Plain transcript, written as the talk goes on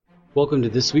Welcome to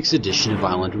this week's edition of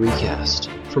Island Recast.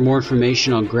 For more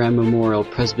information on Grand Memorial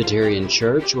Presbyterian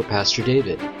Church or Pastor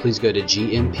David, please go to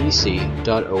gmpc.org.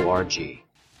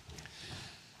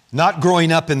 Not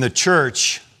growing up in the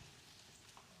church,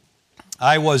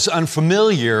 I was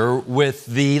unfamiliar with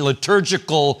the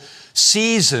liturgical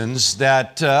seasons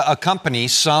that accompany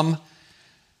some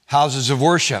houses of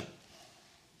worship.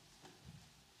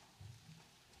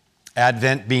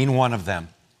 Advent being one of them.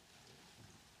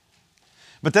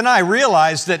 But then I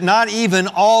realized that not even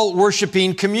all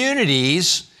worshiping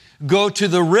communities go to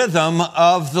the rhythm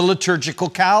of the liturgical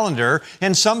calendar,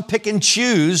 and some pick and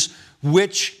choose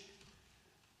which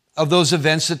of those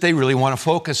events that they really want to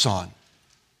focus on.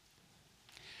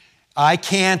 I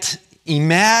can't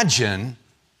imagine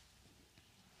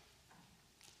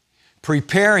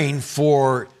preparing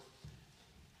for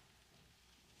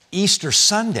Easter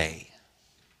Sunday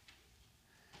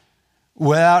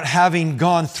without having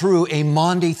gone through a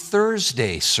Maundy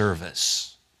Thursday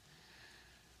service.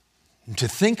 And to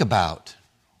think about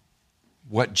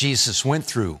what Jesus went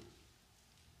through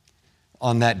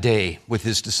on that day with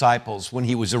his disciples when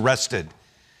he was arrested,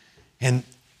 and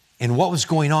what was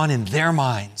going on in their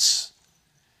minds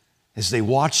as they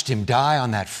watched him die on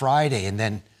that Friday, and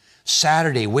then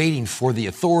Saturday waiting for the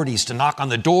authorities to knock on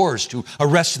the doors to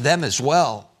arrest them as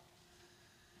well,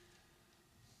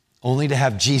 only to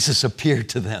have Jesus appear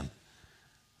to them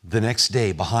the next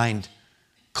day behind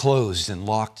closed and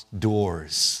locked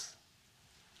doors.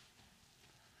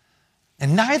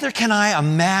 And neither can I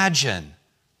imagine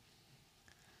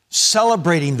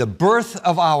celebrating the birth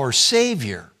of our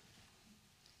Savior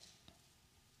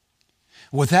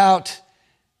without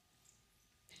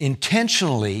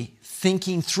intentionally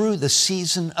thinking through the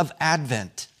season of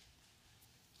Advent.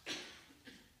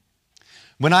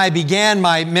 When I began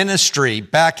my ministry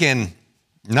back in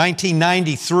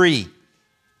 1993,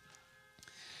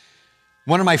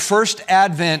 one of my first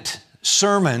Advent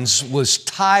sermons was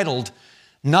titled,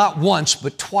 "Not Once,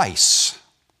 but Twice."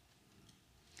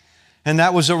 And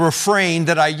that was a refrain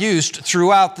that I used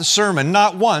throughout the sermon,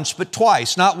 not once, but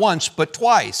twice, not once, but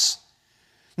twice.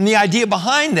 And the idea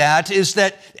behind that is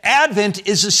that Advent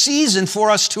is a season for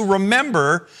us to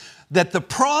remember that the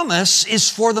promise is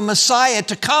for the Messiah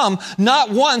to come not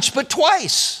once, but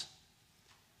twice.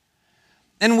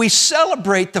 And we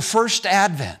celebrate the first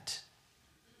Advent,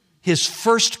 his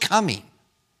first coming,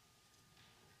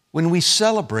 when we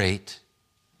celebrate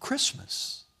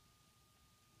Christmas.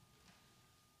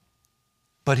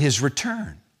 But his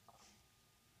return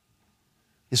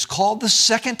is called the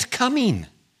second coming.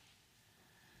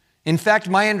 In fact,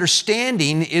 my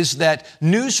understanding is that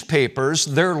newspapers,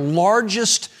 their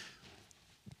largest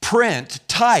print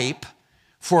type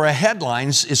for a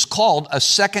headlines is called a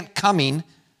second coming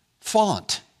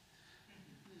font,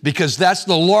 because that's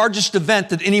the largest event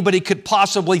that anybody could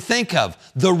possibly think of,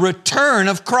 the return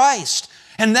of Christ.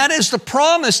 And that is the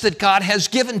promise that God has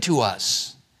given to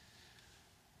us.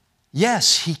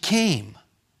 Yes, he came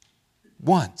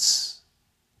once.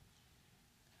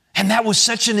 And that was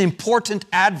such an important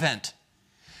Advent.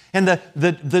 And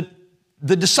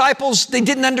the disciples, they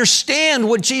didn't understand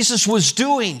what Jesus was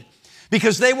doing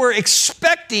because they were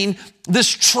expecting this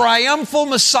triumphal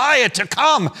Messiah to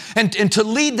come and to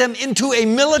lead them into a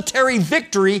military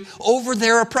victory over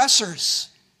their oppressors.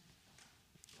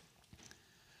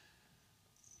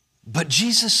 But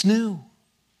Jesus knew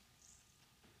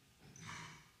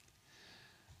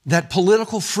that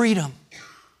political freedom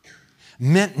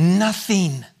meant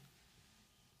nothing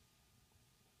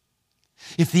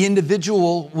if the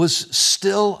individual was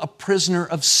still a prisoner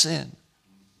of sin.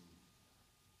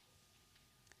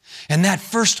 And that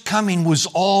first coming was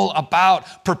all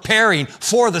about preparing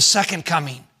for the second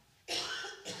coming,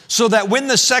 so that when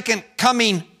the second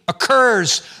coming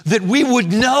occurs, that we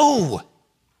would know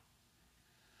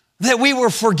that we were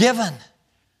forgiven,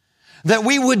 that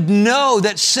we would know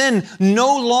that sin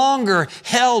no longer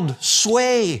held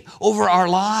sway over our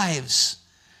lives,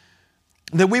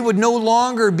 that we would no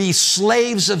longer be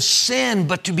slaves of sin,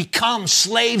 but to become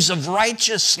slaves of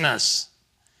righteousness.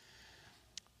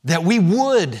 That we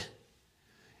would,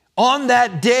 on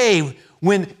that day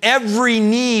when every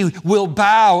knee will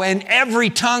bow and every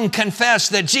tongue confess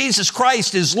that Jesus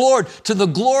Christ is Lord to the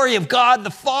glory of God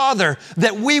the Father,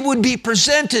 that we would be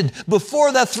presented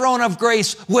before the throne of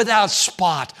grace without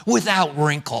spot, without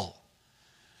wrinkle.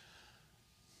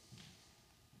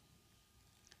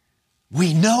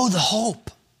 We know the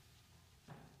hope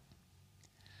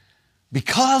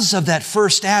because of that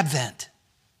first Advent.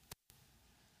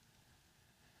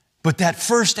 But that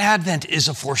first Advent is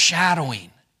a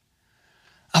foreshadowing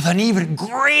of an even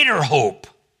greater hope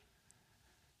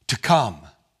to come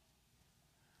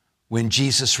when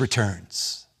Jesus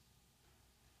returns.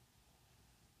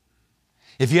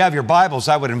 If you have your Bibles,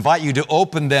 I would invite you to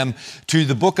open them to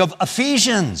the book of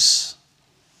Ephesians.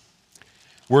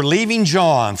 We're leaving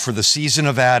John for the season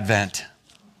of Advent.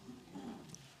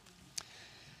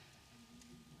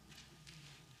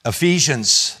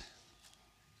 Ephesians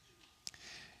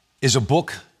is a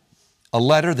book, a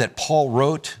letter that Paul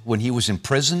wrote when he was in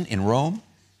prison in Rome.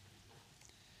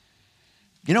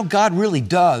 You know, God really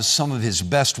does some of His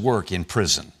best work in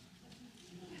prison.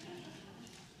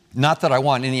 Not that I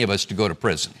want any of us to go to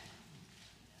prison.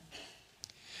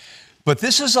 But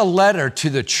this is a letter to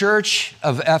the church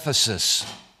of Ephesus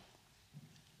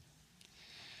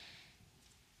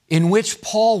in which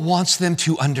Paul wants them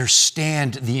to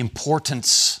understand the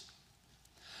importance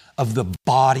of the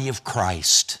body of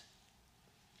Christ.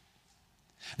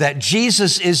 That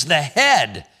Jesus is the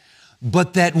head,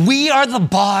 but that we are the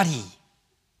body.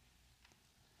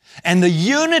 And the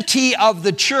unity of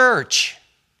the church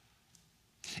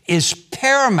is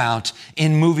paramount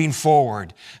in moving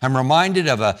forward. I'm reminded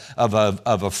of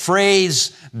a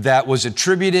phrase that was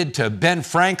attributed to Ben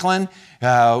Franklin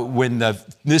when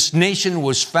this nation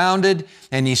was founded,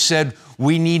 and he said,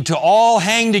 "We need to all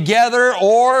hang together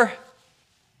or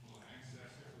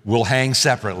we'll hang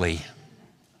separately."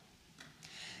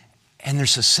 And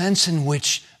there's a sense in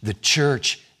which the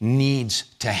church needs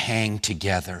to hang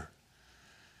together.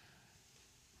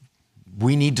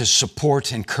 We need to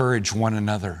support, encourage one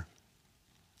another.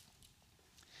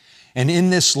 And in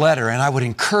this letter, and I would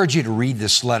encourage you to read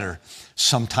this letter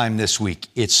sometime this week.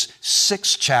 It's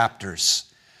 6 chapters.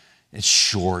 It's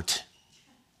short.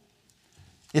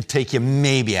 It'd take you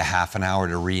maybe a half an hour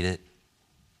to read it.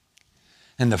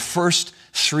 And the first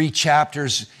 3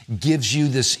 chapters gives you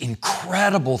this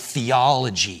incredible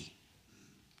theology.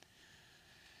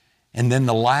 And then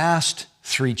the last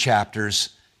 3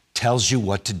 chapters tells you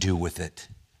what to do with it.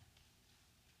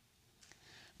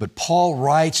 But Paul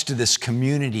writes to this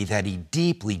community that he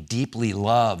deeply, deeply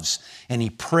loves, and he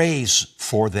prays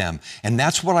for them. And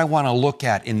that's what I want to look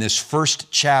at in this first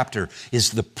chapter, is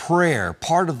the prayer,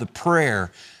 part of the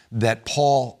prayer that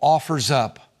Paul offers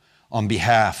up on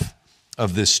behalf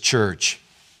of this church.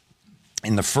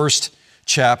 In the first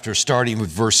chapter, starting with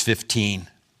verse 15.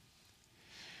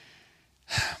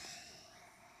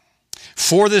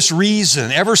 For this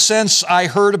reason, ever since I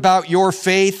heard about your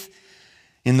faith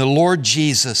in the Lord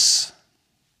Jesus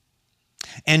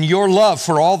and your love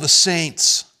for all the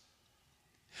saints,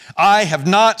 I have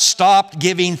not stopped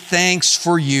giving thanks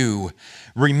for you,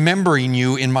 remembering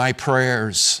you in my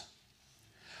prayers.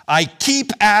 I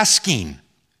keep asking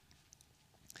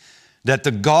that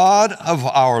the God of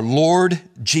our Lord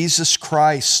Jesus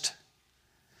Christ,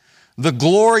 the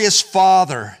glorious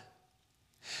Father,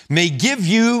 may give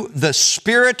you the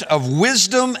spirit of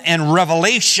wisdom and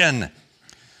revelation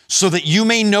so that you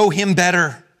may know Him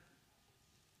better.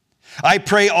 I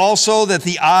pray also that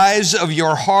the eyes of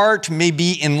your heart may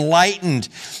be enlightened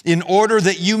in order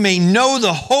that you may know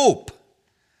the hope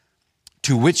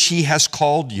to which He has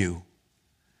called you,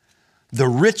 the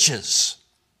riches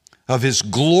of His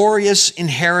glorious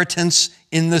inheritance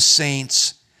in the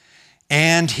saints,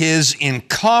 and His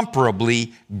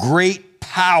incomparably great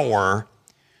power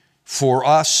for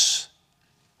us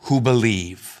who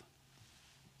believe.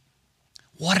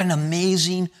 What an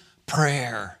amazing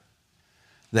prayer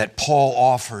that Paul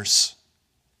offers.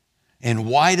 And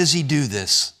why does he do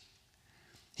this?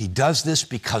 He does this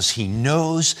because he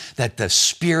knows that the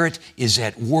Spirit is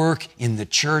at work in the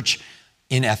church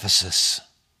in Ephesus.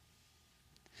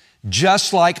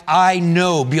 Just like I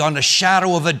know beyond a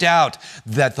shadow of a doubt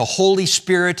that the Holy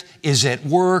Spirit is at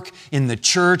work in the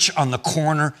church on the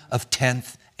corner of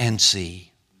 10th and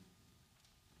C.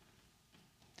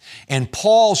 And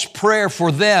Paul's prayer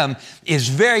for them is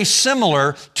very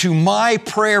similar to my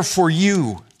prayer for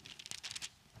you.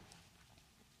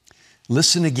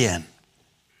 Listen again.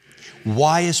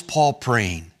 Why is Paul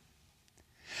praying?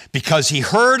 Because he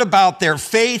heard about their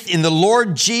faith in the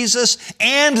Lord Jesus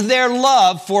and their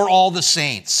love for all the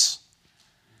saints.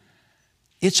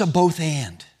 It's a both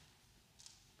and.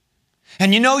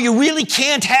 And you know, you really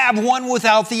can't have one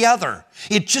without the other.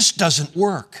 It just doesn't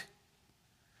work.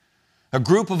 A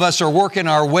group of us are working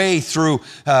our way through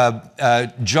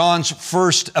John's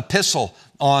first epistle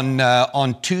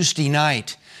on Tuesday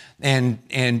night.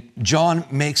 And John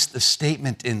makes the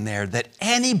statement in there that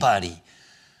anybody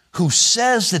who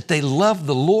says that they love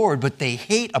the Lord but they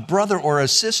hate a brother or a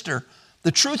sister,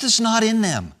 the truth is not in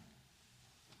them.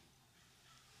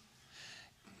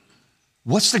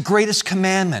 What's the greatest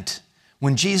commandment?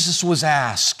 When Jesus was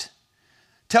asked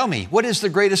Tell me, what is the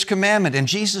greatest commandment? And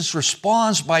Jesus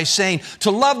responds by saying,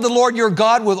 to love the Lord your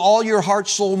God with all your heart,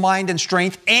 soul, mind, and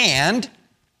strength, and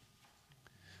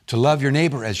to love your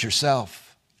neighbor as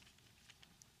yourself.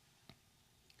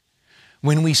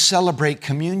 When we celebrate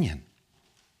communion,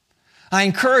 I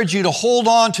encourage you to hold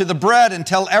on to the bread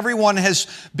until everyone has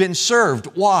been served.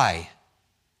 Why?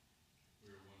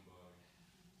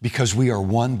 Because we are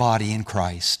one body in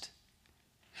Christ.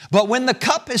 But when the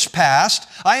cup is passed,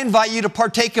 I invite you to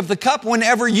partake of the cup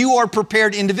whenever you are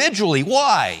prepared individually.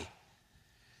 Why?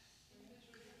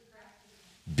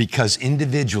 Because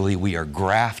individually we are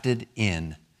grafted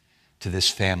in to this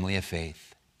family of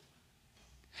faith.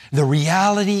 The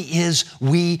reality is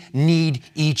we need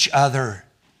each other.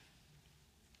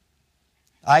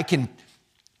 I can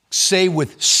say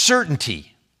with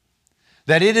certainty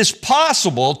that it is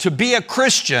possible to be a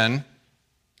Christian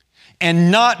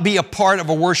and not be a part of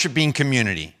a worshiping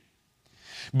community.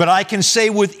 But I can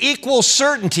say with equal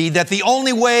certainty that the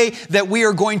only way that we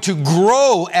are going to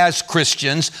grow as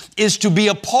Christians is to be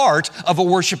a part of a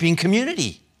worshiping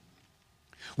community.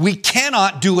 We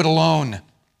cannot do it alone.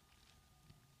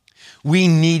 We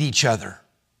need each other.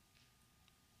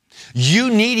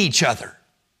 You need each other.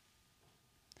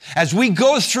 As we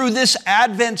go through this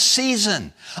Advent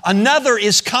season, another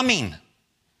is coming.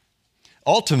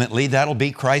 Ultimately, that'll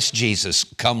be Christ Jesus.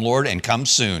 Come, Lord, and come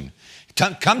soon.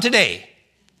 Come today.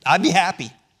 I'd be happy.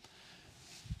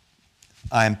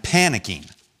 I'm panicking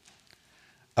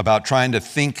about trying to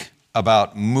think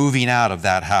about moving out of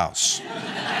that house.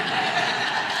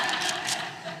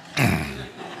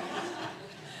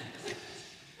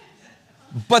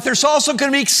 But there's also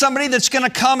going to be somebody that's going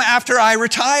to come after I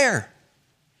retire.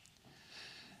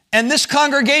 And this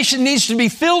congregation needs to be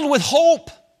filled with hope.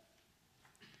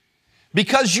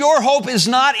 Because your hope is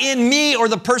not in me or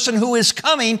the person who is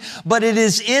coming, but it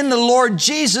is in the Lord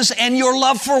Jesus and your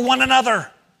love for one another.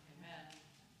 Amen.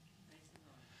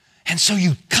 And so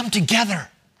you come together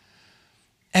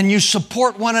and you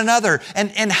support one another.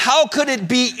 And how could it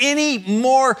be any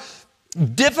more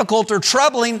difficult or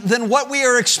troubling than what we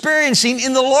are experiencing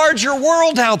in the larger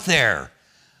world out there?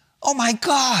 Oh my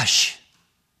gosh.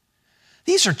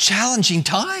 These are challenging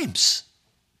times.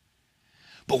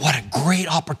 But what a great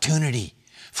opportunity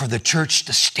for the church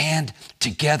to stand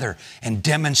together and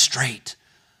demonstrate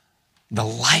the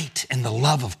light and the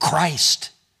love of Christ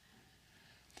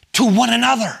to one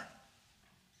another.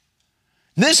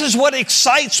 This is what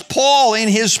excites Paul in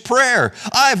his prayer.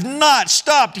 I've not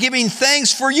stopped giving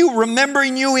thanks for you,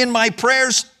 remembering you in my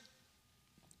prayers,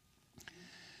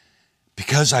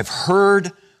 because I've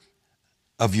heard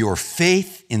of your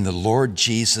faith in the Lord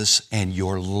Jesus and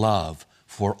your love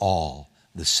for all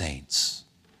the saints.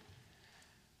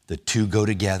 The two go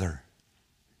together.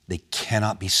 They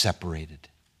cannot be separated.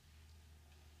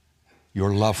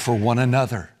 Your love for one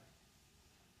another,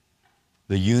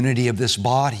 the unity of this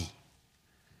body,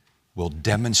 will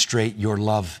demonstrate your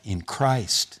love in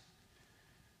Christ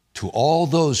to all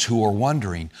those who are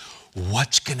wondering,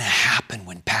 what's going to happen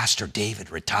when Pastor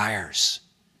David retires?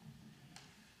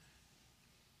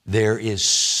 There is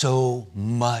so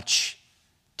much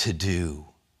to do,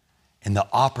 and the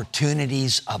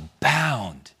opportunities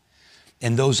abound.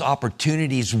 And those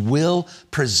opportunities will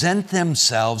present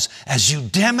themselves as you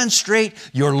demonstrate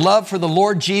your love for the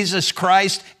Lord Jesus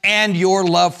Christ and your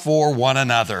love for one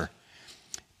another.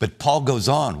 But Paul goes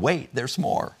on, wait, there's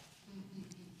more.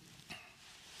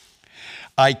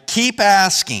 I keep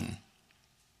asking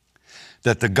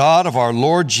that the God of our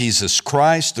Lord Jesus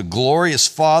Christ, the glorious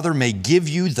Father, may give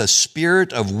you the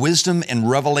spirit of wisdom and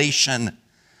revelation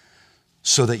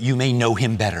so that you may know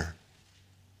Him better.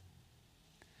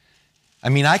 I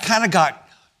mean, I kind of got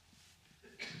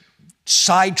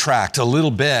sidetracked a little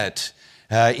bit.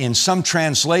 In some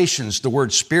translations, the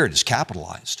word spirit is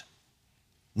capitalized.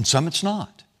 In some, it's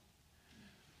not.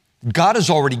 God has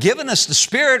already given us the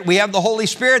Spirit. We have the Holy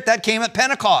Spirit. That came at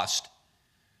Pentecost.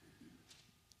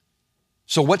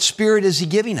 So what Spirit is He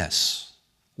giving us?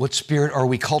 What Spirit are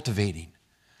we cultivating?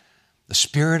 The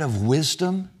Spirit of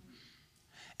wisdom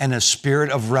and a Spirit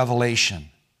of revelation.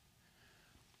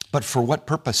 But for what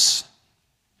purpose?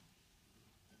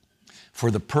 For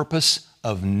the purpose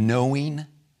of knowing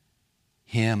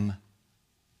Him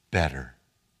better.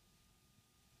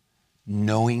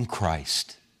 Knowing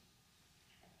Christ.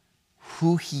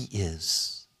 Who He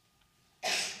is.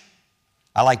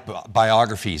 I like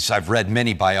biographies. I've read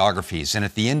many biographies. And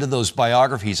at the end of those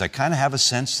biographies, I kind of have a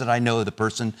sense that I know the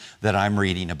person that I'm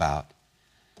reading about.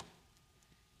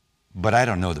 But I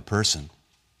don't know the person.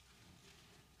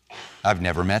 I've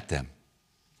never met them.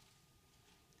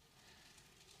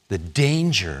 The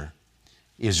danger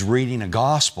is reading a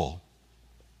gospel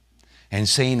and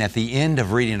saying at the end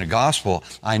of reading a gospel,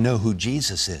 I know who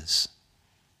Jesus is,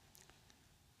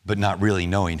 but not really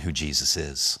knowing who Jesus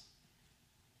is.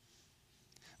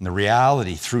 And the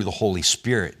reality through the Holy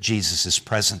Spirit, Jesus is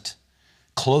present,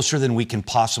 closer than we can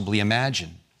possibly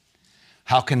imagine.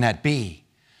 How can that be?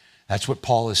 That's what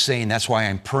Paul is saying. That's why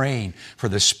I'm praying for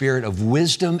the spirit of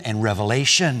wisdom and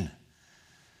revelation,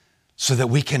 so that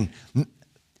we can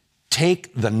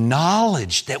take the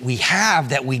knowledge that we have,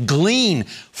 that we glean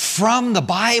from the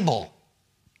Bible,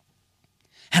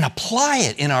 and apply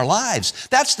it in our lives.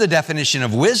 That's the definition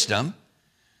of wisdom,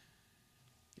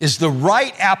 is the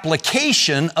right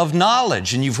application of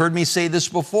knowledge. And you've heard me say this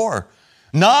before.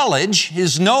 Knowledge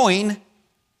is knowing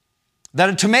that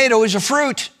a tomato is a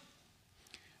fruit.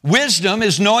 Wisdom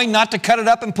is knowing not to cut it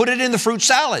up and put it in the fruit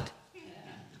salad.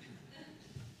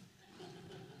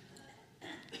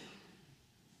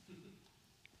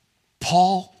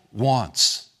 Paul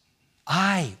wants,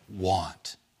 I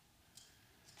want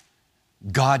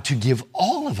God to give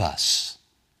all of us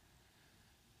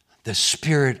the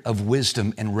spirit of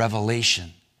wisdom and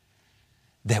revelation,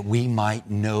 that we might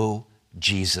know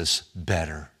Jesus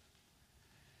better.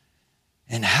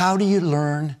 And how do you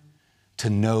learn to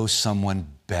know someone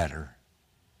better?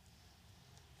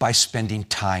 By spending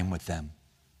time with them,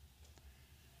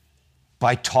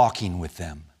 by talking with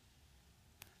them,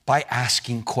 by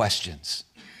asking questions.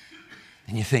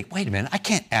 And you think, wait a minute, I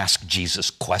can't ask Jesus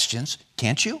questions,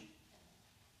 can't you?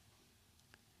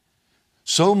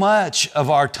 So much of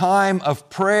our time of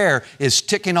prayer is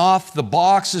ticking off the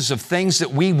boxes of things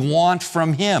that we want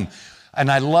from Him. And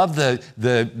I love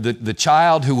the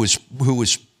child who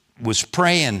was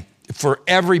praying for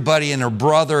everybody and her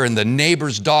brother and the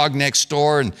neighbor's dog next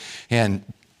door, and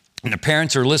the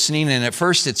parents are listening, and at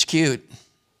first it's cute,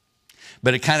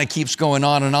 but it kind of keeps going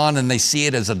on, and they see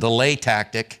it as a delay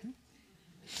tactic.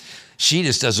 She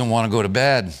just doesn't want to go to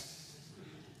bed.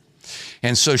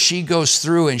 And so she goes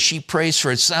through and she prays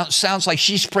for it. Sounds like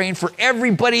she's praying for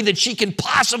everybody that she can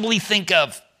possibly think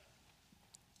of.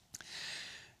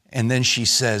 And then she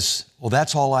says, well,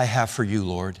 that's all I have for you,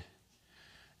 Lord.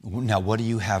 Now, what do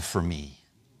you have for me?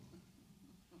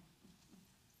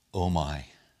 Oh my.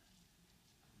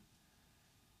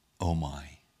 Oh my.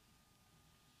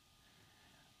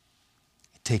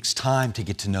 It takes time to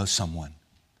get to know someone.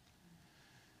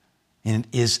 And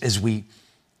as we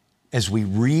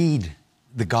read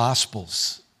the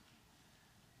Gospels,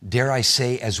 dare I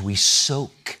say, as we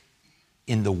soak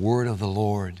in the word of the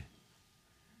Lord,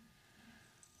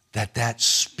 that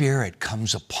Spirit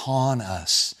comes upon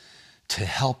us to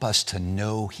help us to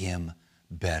know Him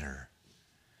better.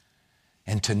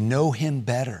 And to know Him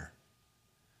better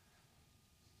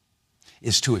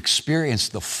is to experience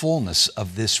the fullness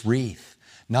of this wreath,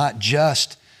 not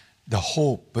just the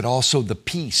hope, but also the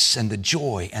peace and the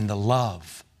joy and the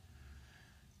love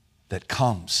that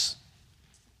comes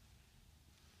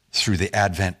through the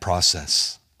Advent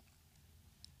process.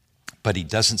 But He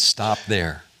doesn't stop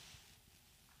there.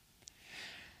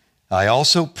 I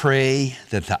also pray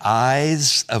that the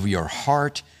eyes of your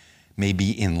heart may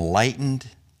be enlightened,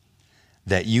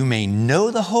 that you may know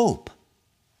the hope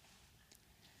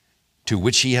to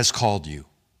which He has called you,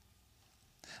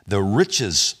 the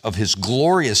riches of His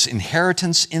glorious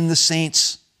inheritance in the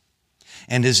saints,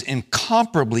 and His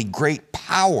incomparably great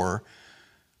power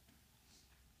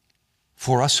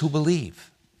for us who believe.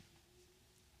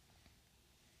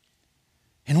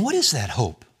 And what is that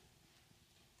hope?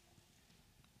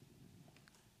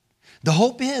 The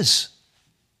hope is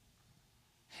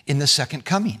in the second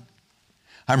coming.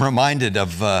 I'm reminded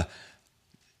of the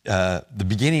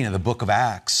beginning of the book of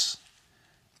Acts.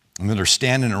 And they're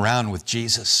standing around with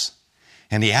Jesus.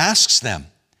 And He asks them,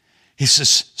 He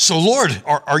says, so Lord,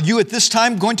 are you at this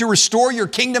time going to restore your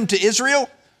kingdom to Israel?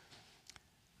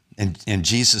 And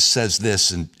Jesus says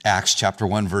this in Acts chapter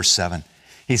 1, verse 7.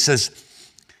 He says,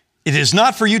 it is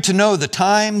not for you to know the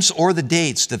times or the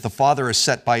dates that the Father has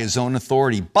set by His own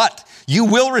authority, but you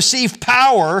will receive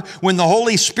power when the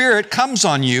Holy Spirit comes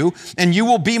on you, and you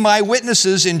will be my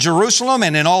witnesses in Jerusalem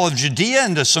and in all of Judea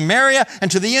and to Samaria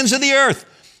and to the ends of the earth.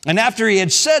 And after He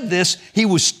had said this, He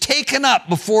was taken up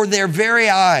before their very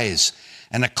eyes,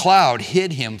 and a cloud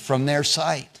hid Him from their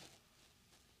sight.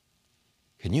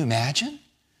 Can you imagine?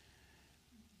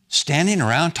 Standing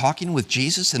around talking with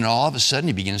Jesus, and all of a sudden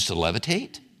He begins to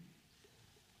levitate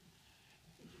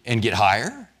and get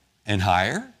higher and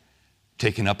higher,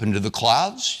 taken up into the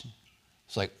clouds.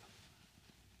 It's like,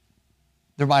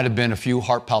 there might have been a few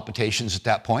heart palpitations at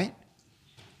that point.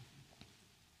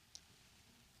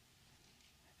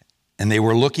 And they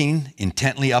were looking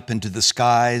intently up into the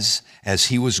skies as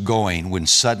He was going, when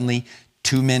suddenly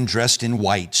 2 men dressed in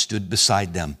white stood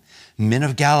beside them. Men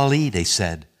of Galilee, they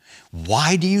said,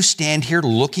 why do you stand here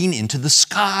looking into the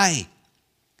sky?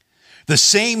 The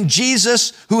same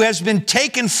Jesus who has been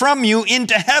taken from you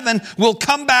into heaven will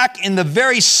come back in the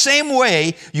very same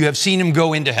way you have seen him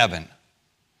go into heaven.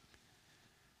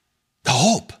 The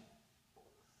hope.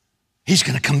 He's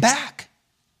going to come back.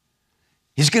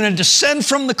 He's going to descend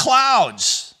from the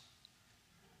clouds.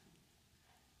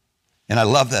 And I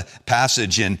love the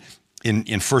passage in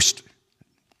 1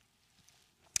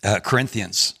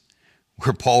 Corinthians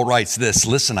where Paul writes this,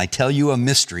 listen, I tell you a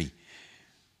mystery.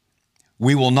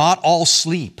 We will not all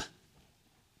sleep,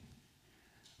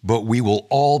 but we will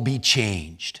all be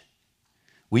changed.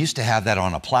 We used to have that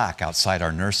on a plaque outside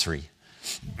our nursery.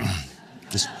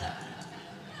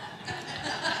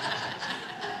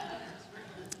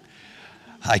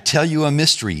 I tell you a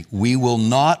mystery. We will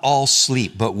not all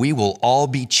sleep, but we will all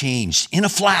be changed in a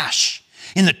flash,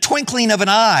 in the twinkling of an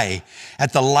eye,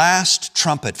 at the last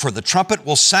trumpet. For the trumpet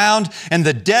will sound, and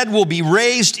the dead will be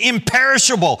raised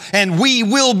imperishable, and we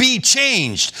will be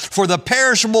changed. For the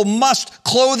perishable must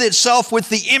clothe itself with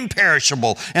the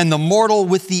imperishable, and the mortal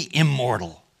with the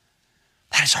immortal.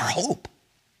 That is our hope.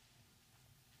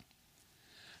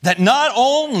 That not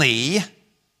only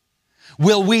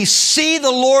will we see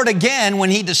the Lord again when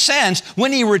he descends,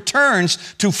 when he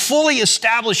returns to fully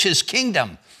establish his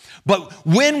kingdom, but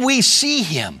when we see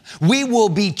him, we will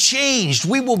be changed,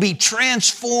 we will be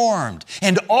transformed,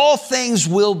 and all things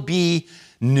will be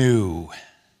new.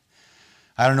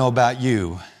 I don't know about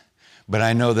you, but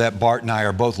I know that Bart and I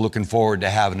are both looking forward to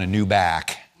having a new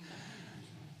back.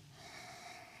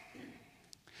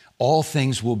 All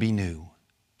things will be new.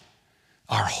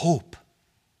 Our hope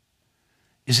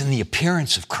is in the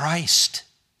appearance of Christ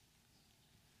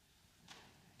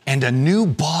and a new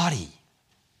body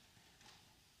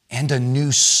and a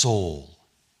new soul.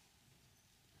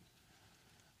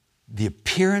 The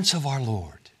appearance of our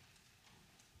Lord,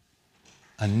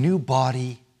 a new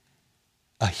body,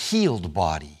 a healed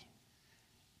body,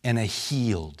 and a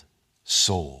healed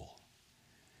soul.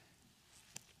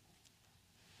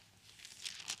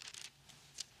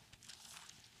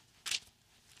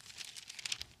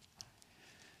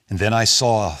 And then I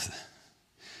saw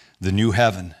the new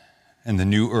heaven and the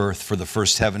new earth, for the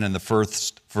first heaven and the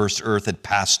first earth had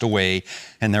passed away,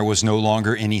 and there was no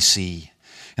longer any sea.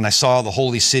 And I saw the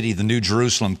holy city, the new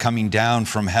Jerusalem, coming down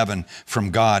from heaven,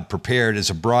 from God, prepared as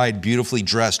a bride beautifully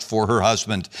dressed for her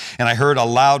husband. And I heard a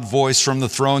loud voice from the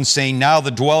throne saying, now the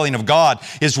dwelling of God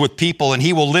is with people, and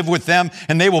he will live with them,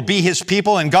 and they will be his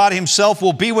people, and God himself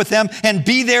will be with them and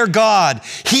be their God.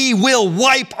 He will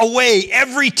wipe away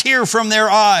every tear from their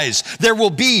eyes. There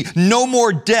will be no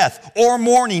more death or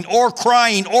mourning or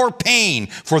crying or pain,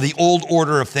 for the old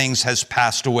order of things has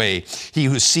passed away. He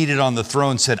who is seated on the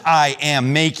throne said, I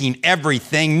am making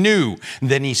everything new. And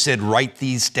then he said, write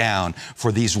these down,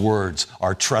 for these words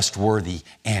are trustworthy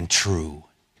and true.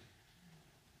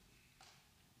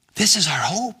 This is our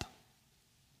hope.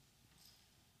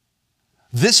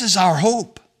 This is our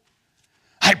hope.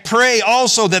 I pray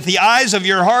also that the eyes of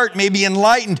your heart may be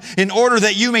enlightened, in order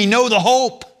that you may know the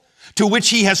hope to which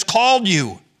he has called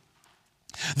you,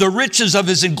 the riches of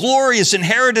his glorious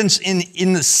inheritance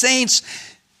in the saints,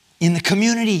 in the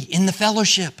community, in the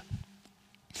fellowship,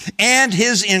 and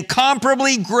his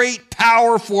incomparably great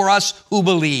power for us who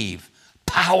believe.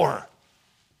 Power.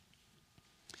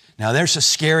 Now there's a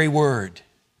scary word,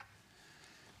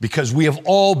 because we have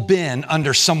all been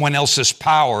under someone else's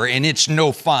power, and it's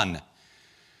no fun.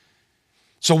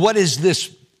 So what is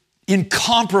this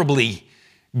incomparably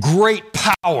great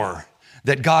power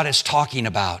that God is talking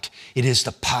about? It is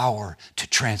the power to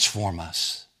transform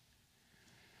us.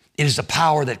 It is the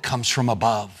power that comes from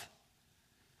above.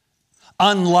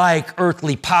 Unlike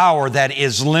earthly power that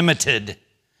is limited,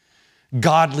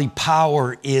 godly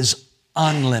power is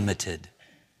unlimited.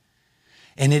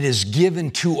 And it is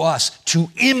given to us to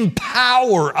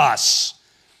empower us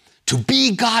to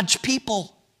be God's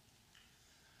people.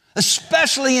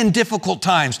 Especially in difficult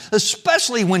times,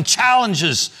 especially when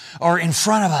challenges are in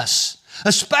front of us,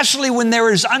 especially when there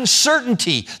is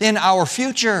uncertainty in our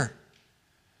future.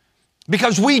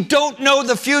 Because we don't know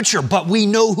the future, but we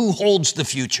know who holds the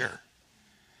future.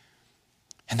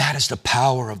 And that is the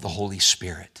power of the Holy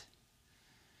Spirit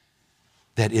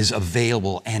that is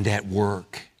available and at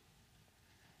work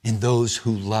in those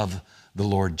who love the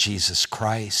Lord Jesus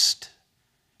Christ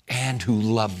and who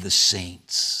love the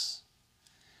saints.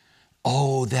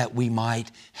 Oh, that we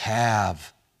might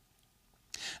have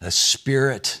a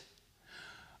spirit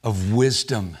of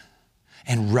wisdom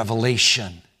and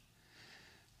revelation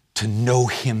to know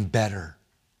him better.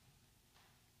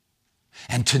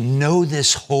 and to know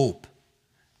this hope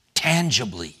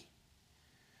tangibly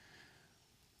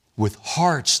with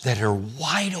hearts that are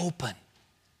wide open.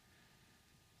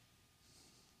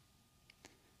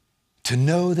 To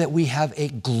know that we have a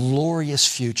glorious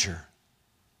future.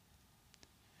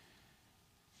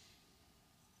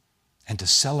 And to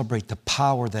celebrate the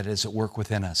power that is at work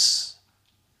within us.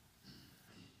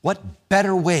 What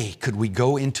better way could we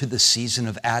go into the season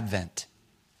of Advent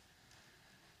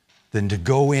than to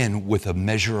go in with a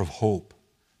measure of hope,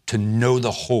 to know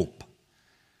the hope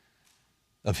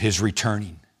of His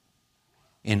returning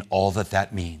in all that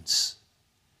that means.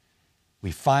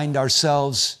 We find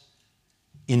ourselves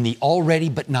in the already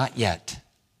but not yet.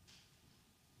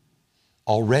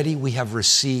 Already we have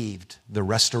received the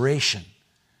restoration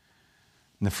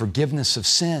and the forgiveness of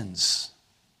sins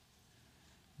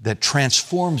that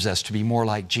transforms us to be more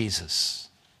like Jesus.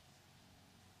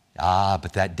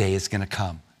 But that day is going to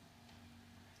come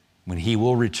when He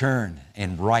will return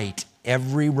and right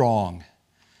every wrong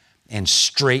and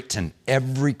straighten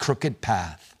every crooked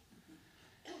path.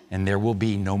 And there will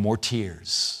be no more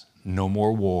tears, no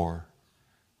more war,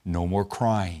 no more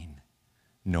crying,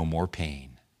 no more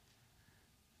pain.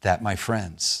 That, my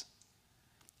friends,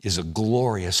 is a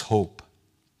glorious hope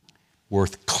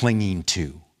worth clinging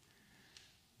to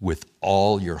with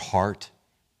all your heart,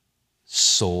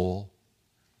 soul,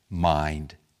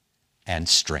 mind, and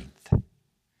strength.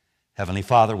 Heavenly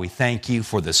Father, we thank You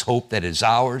for this hope that is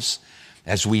ours.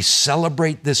 As we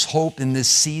celebrate this hope in this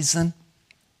season,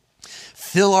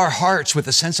 fill our hearts with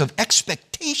a sense of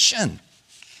expectation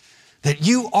that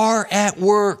You are at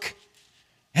work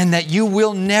and that You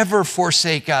will never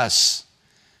forsake us.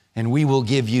 And we will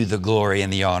give You the glory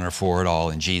and the honor for it all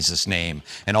in Jesus' name.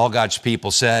 And all God's people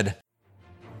said,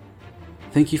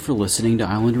 Thank you for listening to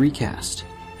Island Recast.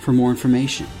 For more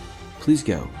information, please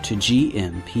go to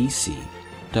gmpc.org.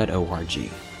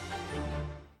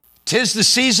 'Tis the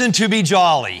season to be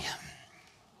jolly.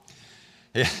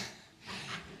 Yeah.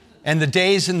 And the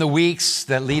days and the weeks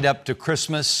that lead up to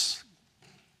Christmas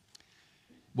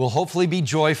will hopefully be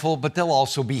joyful, but they'll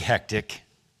also be hectic.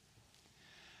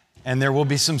 And there will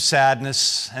be some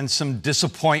sadness and some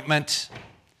disappointment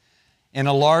and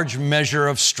a large measure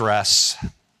of stress.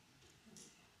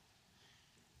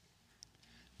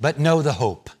 But know the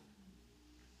hope.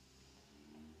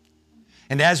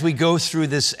 And as we go through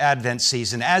this Advent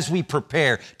season, as we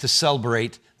prepare to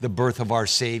celebrate the birth of our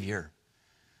Savior,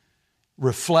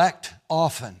 reflect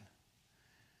often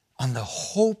on the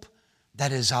hope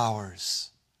that is ours.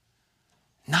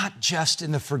 Not just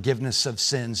in the forgiveness of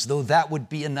sins, though that would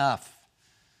be enough,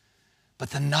 but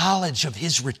the knowledge of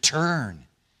His return.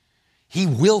 He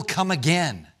will come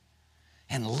again.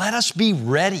 And let us be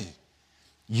ready,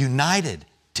 united,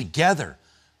 together,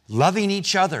 loving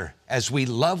each other as we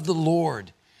love the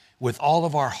Lord with all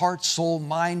of our heart, soul,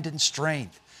 mind, and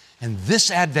strength. And this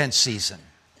Advent season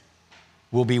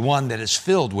will be one that is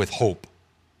filled with hope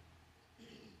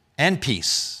and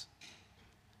peace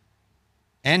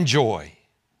and joy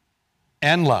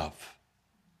and love.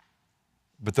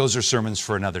 But those are sermons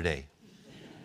for another day.